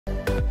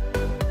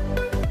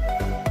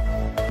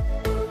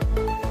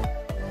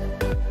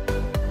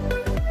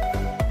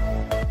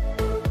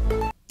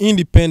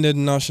Independent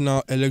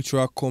National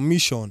Electoral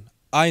Commission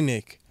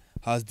 (INEC)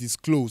 has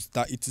disclosed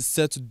that it is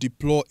set to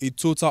deploy a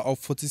total of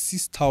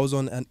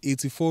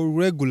 46,084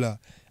 regular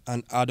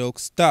and ad hoc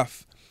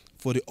staff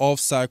for the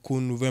off-cycle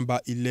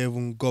November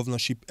 11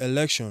 governorship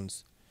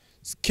elections,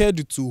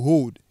 scheduled to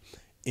hold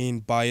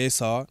in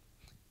Bayelsa,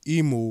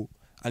 Imo,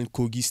 and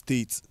Kogi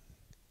states.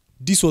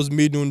 This was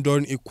made known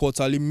during a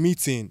quarterly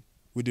meeting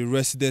with the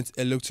resident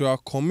electoral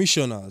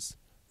commissioners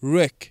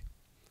 (REC)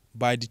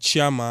 by the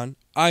chairman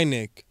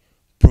INEC,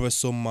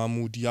 Professor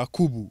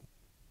Yakubu.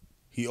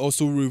 He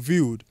also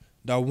revealed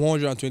that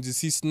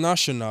 126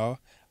 national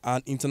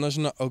and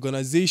international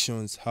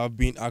organizations have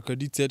been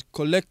accredited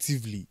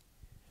collectively,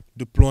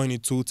 deploying a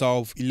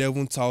total of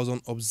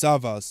 11,000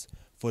 observers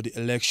for the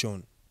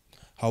election.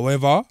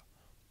 However,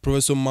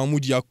 Professor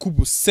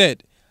Yakubu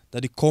said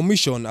that the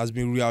commission has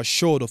been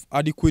reassured of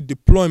adequate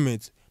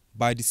deployment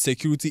by the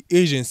security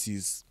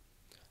agencies,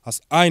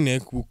 as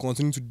INEC will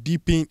continue to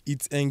deepen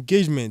its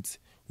engagement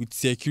with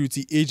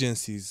security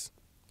agencies,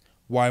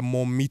 while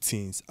more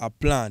meetings are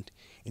planned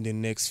in the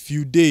next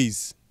few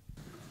days.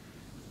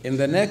 In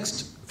the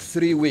next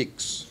 3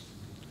 weeks,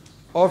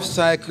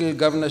 off-cycle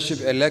governorship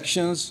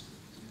elections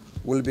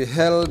will be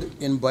held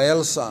in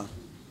Bayelsa,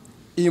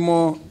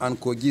 Imo, and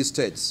Kogi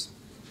states.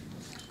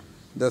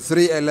 The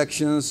 3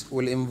 elections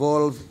will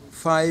involve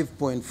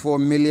 5.4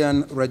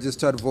 million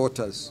registered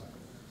voters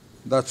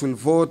that will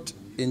vote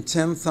in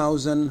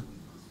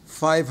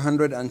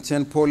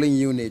 10,510 polling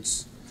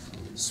units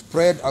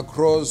spread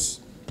across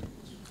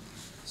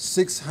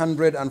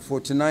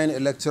 649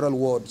 electoral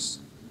wards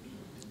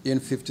in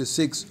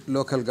 56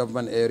 local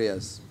government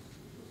areas.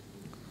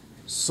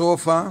 So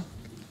far,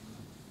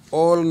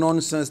 all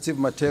non-sensitive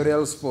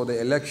materials for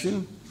the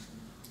election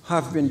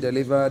have been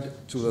delivered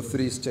to the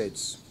 3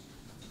 states.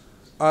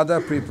 Other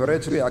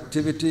preparatory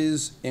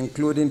activities,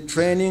 including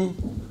training,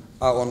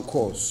 are on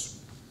course.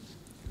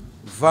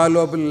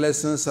 Valuable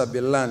lessons have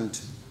been learned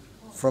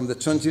from the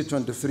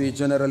 2023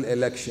 general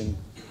election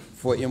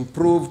for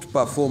improved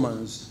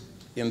performance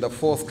in the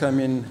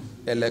forthcoming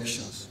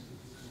elections.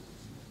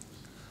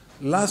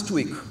 Last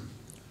week,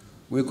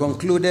 we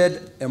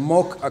concluded a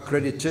mock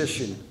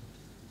accreditation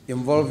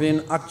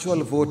involving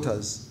actual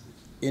voters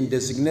in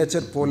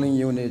designated polling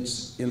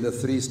units in the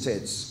 3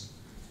 states.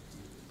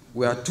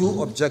 We had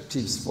 2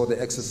 objectives for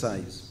the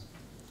exercise.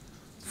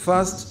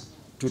 First,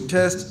 to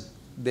test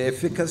the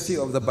efficacy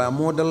of the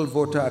bimodal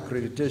voter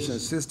accreditation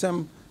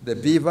system, the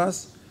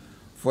BVAS,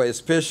 for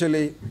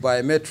especially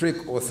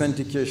biometric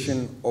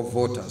authentication of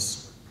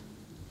voters.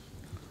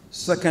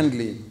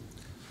 Secondly,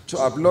 to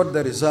upload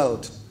the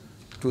result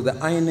to the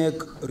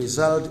INEC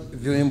Result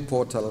Viewing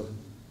Portal,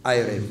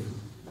 IREV.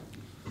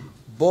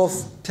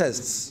 Both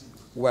tests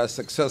were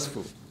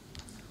successful.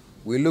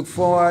 We look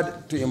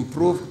forward to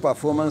improved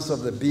performance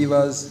of the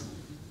BVAS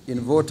in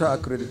voter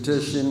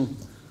accreditation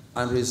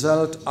and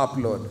result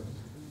upload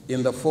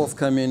in the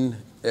forthcoming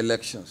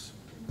elections.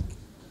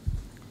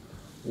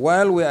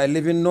 While we are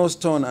leaving no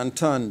stone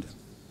unturned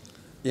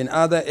in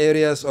other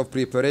areas of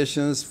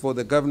preparations for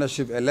the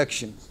governorship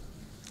election,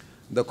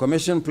 the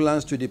Commission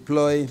plans to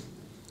deploy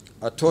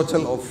a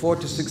total of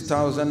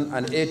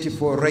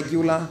 46,084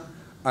 regular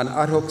and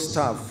ad hoc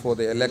staff for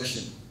the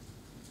election.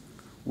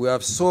 We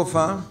have so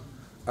far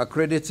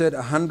accredited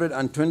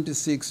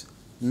 126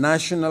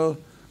 national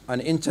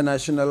and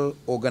international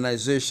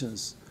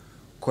organizations,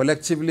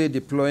 collectively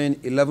deploying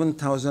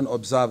 11,000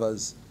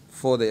 observers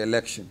for the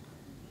election.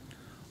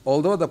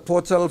 Although the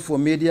portal for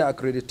media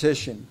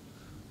accreditation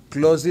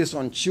closes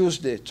on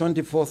Tuesday,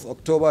 24th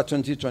October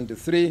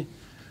 2023,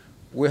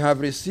 we have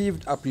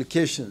received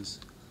applications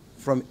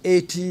from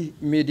 80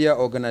 media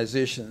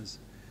organizations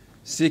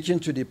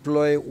seeking to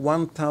deploy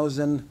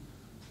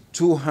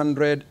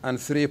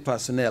 1,203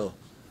 personnel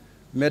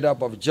made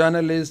up of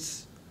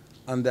journalists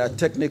and their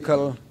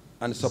technical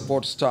and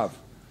support staff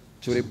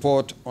to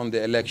report on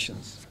the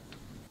elections.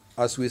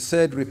 As we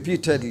said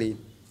repeatedly,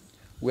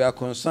 we are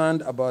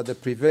concerned about the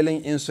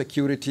prevailing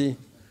insecurity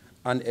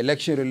and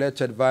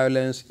election-related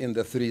violence in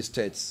the 3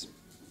 states.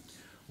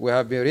 We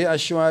have been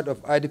reassured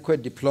of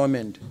adequate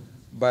deployment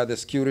by the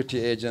security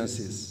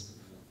agencies.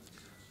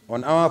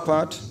 On our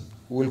part,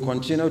 we will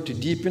continue to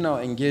deepen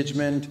our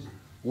engagement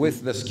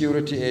with the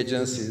security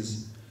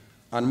agencies,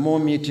 and more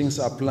meetings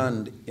are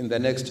planned in the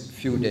next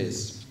few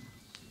days.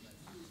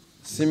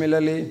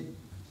 Similarly,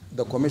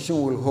 the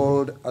Commission will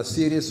hold a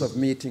series of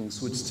meetings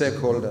with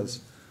stakeholders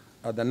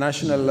at the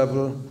national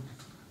level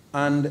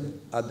and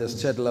at the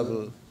state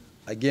level,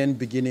 again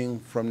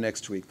beginning from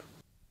next week.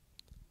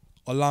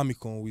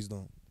 Olamikon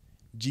Wisdom,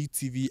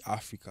 GTV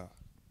Africa.